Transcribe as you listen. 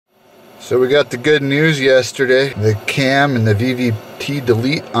So we got the good news yesterday. The cam and the VVT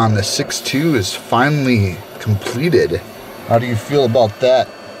delete on the 6.2 is finally completed. How do you feel about that?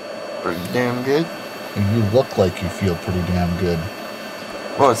 Pretty damn good. And you look like you feel pretty damn good.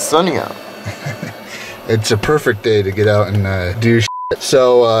 Well, it's sunny out. It's a perfect day to get out and do shit.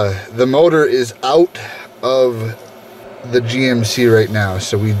 So the motor is out of the GMC right now,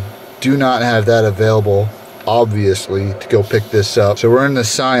 so we do not have that available, obviously, to go pick this up. So we're in the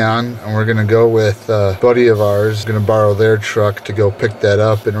Scion, and we're gonna go with a buddy of ours, gonna borrow their truck to go pick that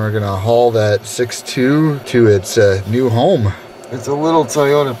up, and we're gonna haul that 6.2 to its new home. It's a little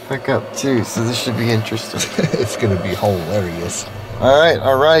Toyota pickup too, so this should be interesting. It's gonna be hilarious. Alright,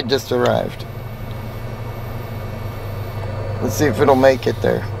 our ride just arrived. Let's see if it'll make it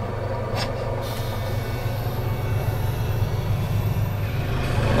there.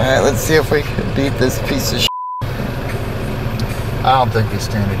 Alright, let's see if we can beat this piece of shit. I don't think you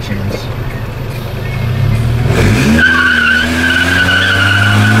stand a chance.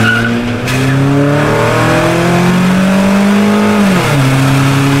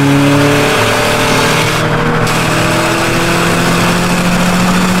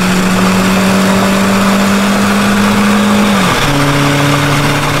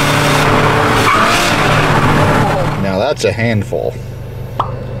 Now that's a handful.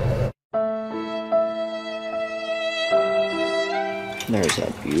 There's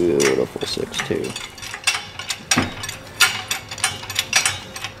that beautiful 6.2.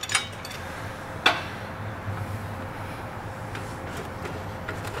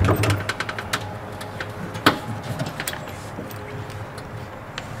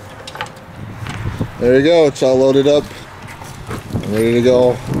 There you go, it's all loaded up, ready to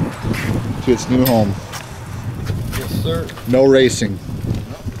go to its new home. Yes, sir. No racing.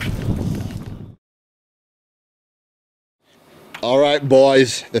 All right,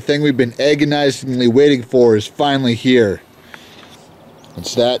 boys, the thing we've been agonizingly waiting for is finally here.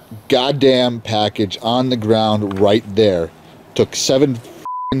 It's that goddamn package on the ground right there. Took 7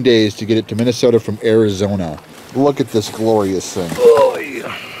 days to get it to Minnesota from Arizona. Look at this glorious thing. Oh,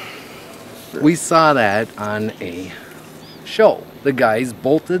 yeah. We saw that on a show. The guys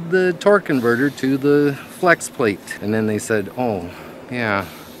bolted the torque converter to the flex plate, and then they said, oh, yeah,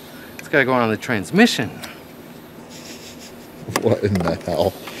 it's got to go on the transmission. What in the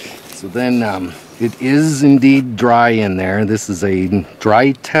hell? So then it is indeed dry in there. This is a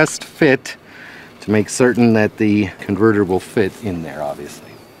dry test fit to make certain that the converter will fit in there, obviously.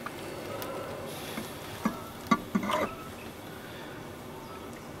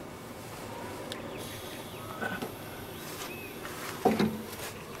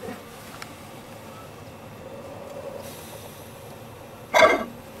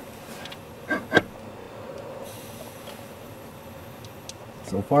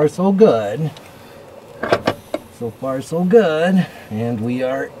 So far so good. So far so good. And we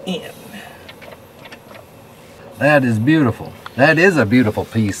are in. That is beautiful. That is a beautiful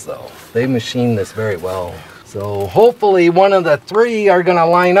piece though. They machined this very well. So hopefully one of the 3 are going to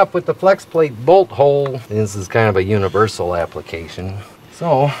line up with the flex plate bolt hole. This is kind of a universal application.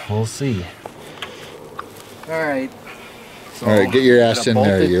 So we'll see. Alright. So All right, get your ass in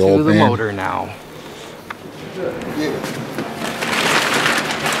there, you old man. to the motor now.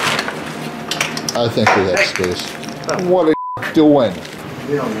 I think we have space. What are you doing?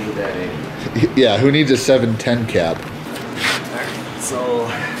 We don't need that in. Yeah, who needs a 710 cab? Alright, so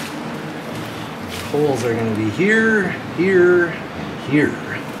holes are going to be here, here, here.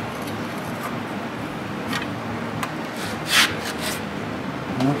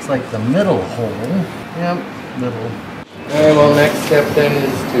 Looks like the middle hole. Yep, middle. Alright, well, next step then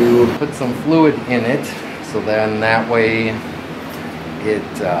is to put some fluid in it, so then that way it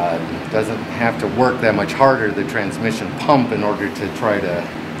doesn't have to work that much harder, the transmission pump, in order to try to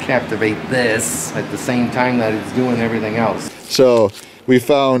captivate this at the same time that it's doing everything else. So we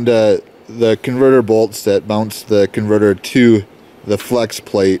found the converter bolts that mounts the converter to the flex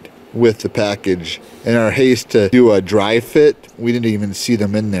plate with the package. In our haste to do a dry fit, we didn't even see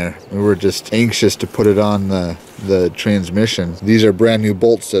them in there. We were just anxious to put it on the transmission. These are brand new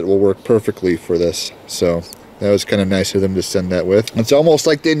bolts that will work perfectly for this. So that was kind of nice of them to send that with. It's almost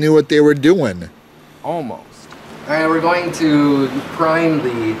like they knew what they were doing. Almost. Alright, we're going to prime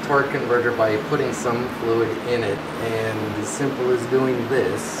the torque converter by putting some fluid in it, and as simple as doing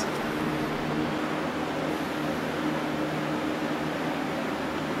this.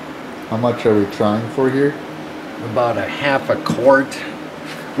 How much are we trying for here? About a half a quart,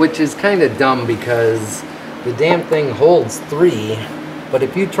 which is kind of dumb because the damn thing holds 3, but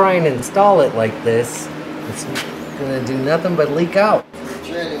if you try and install it like this, it's gonna do nothing but leak out.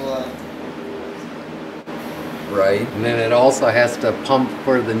 Genuine. right. And then it also has to pump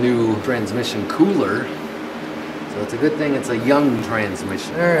for the new transmission cooler. So it's a good thing it's a young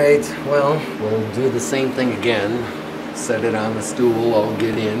transmission. All right, well, we'll do the same thing again. Set it on the stool, I'll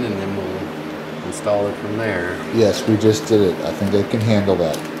get in, and then we'll install it from there. Yes, we just did it. I think I can handle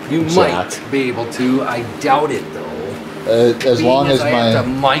that. You might be able to. I doubt it, though. As long as I have to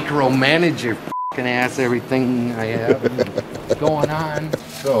micromanage your f***ing ass everything I have going on.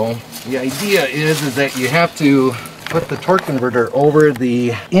 So the idea is that you have to put the torque converter over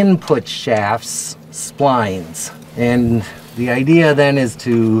the input shaft's splines. And the idea then is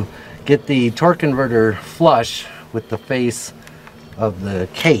to get the torque converter flush with the face of the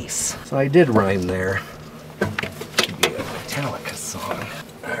case. So I did rhyme there. Should be a Metallica song.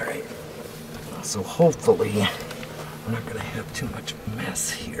 Alright. So hopefully I'm not gonna have too much mess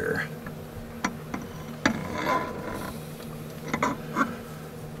here.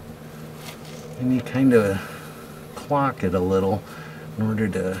 And you kind of clock it a little in order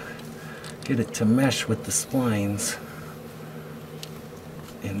to get it to mesh with the splines.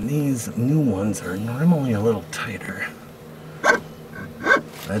 And these new ones are normally a little tighter.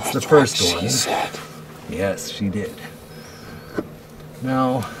 That's the first one. She said. Yes, she did.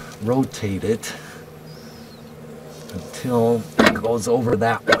 Now rotate it until it goes over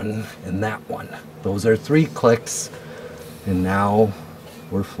that one and that one. Those are 3 clicks, and now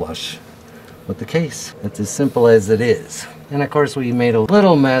we're flush with the case. It's as simple as it is. And of course we made a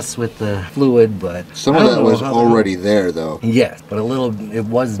little mess with the fluid, but some of that was already there though. Yes, but a little, it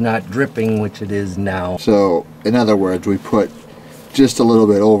was not dripping, which it is now. So in other words, we put just a little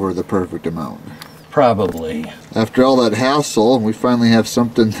bit over the perfect amount. Probably. After all that hassle, we finally have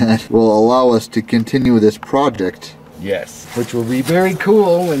something that will allow us to continue this project. Yes, which will be very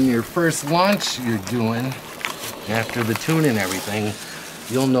cool when your first launch you're doing after the tune and everything.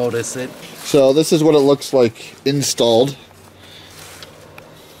 You'll notice it. So this is what it looks like installed.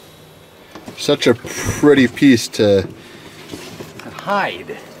 Such a pretty piece to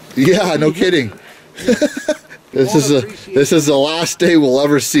hide. Yeah, no kidding. This is the last day we'll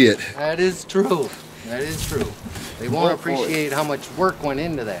ever see it. That is true. That is true. They won't appreciate how much work went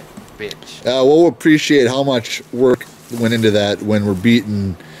into that bitch. We'll appreciate how much work went into that when we're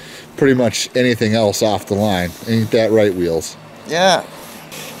beating pretty much anything else off the line. Ain't that right, Wheels? Yeah.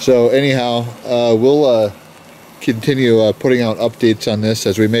 So anyhow, we'll continue putting out updates on this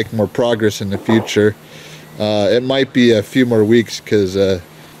as we make more progress in the future. It might be a few more weeks because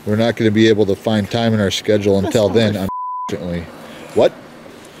we're not going to be able to find time in our schedule until then, unfortunately. What?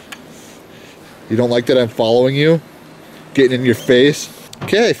 You don't like that I'm following you? Getting in your face?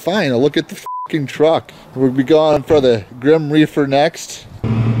 Okay, fine. I'll look at the fucking truck. We'll be going for the Grim Reefer next.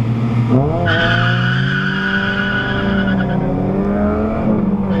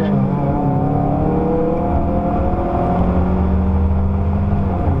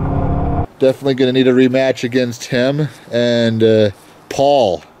 Definitely going to need a rematch against him and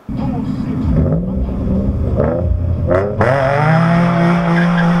Paul.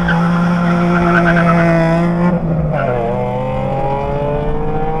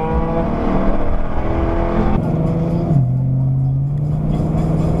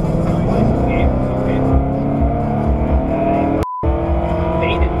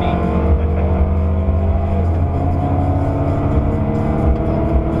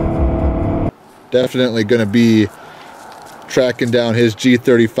 Definitely going to be tracking down his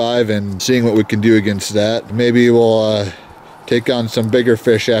G35 and seeing what we can do against that. Maybe we'll take on some bigger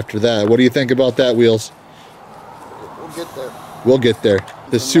fish after that. What do you think about that, Wheels? We'll get there. We'll get there.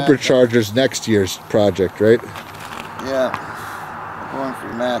 The Supercharger's next year's project, right? Yeah. We're going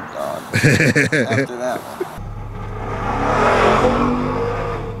for Mad Dog after that one.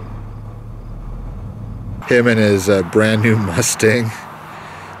 Him and his brand new Mustang.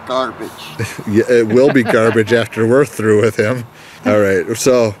 Garbage. Yeah, it will be garbage after we're through with him. All right,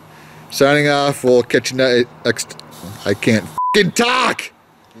 so signing off. We'll catch you next. I can't f***ing talk.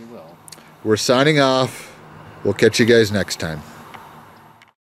 We will. We're signing off. We'll catch you guys next time.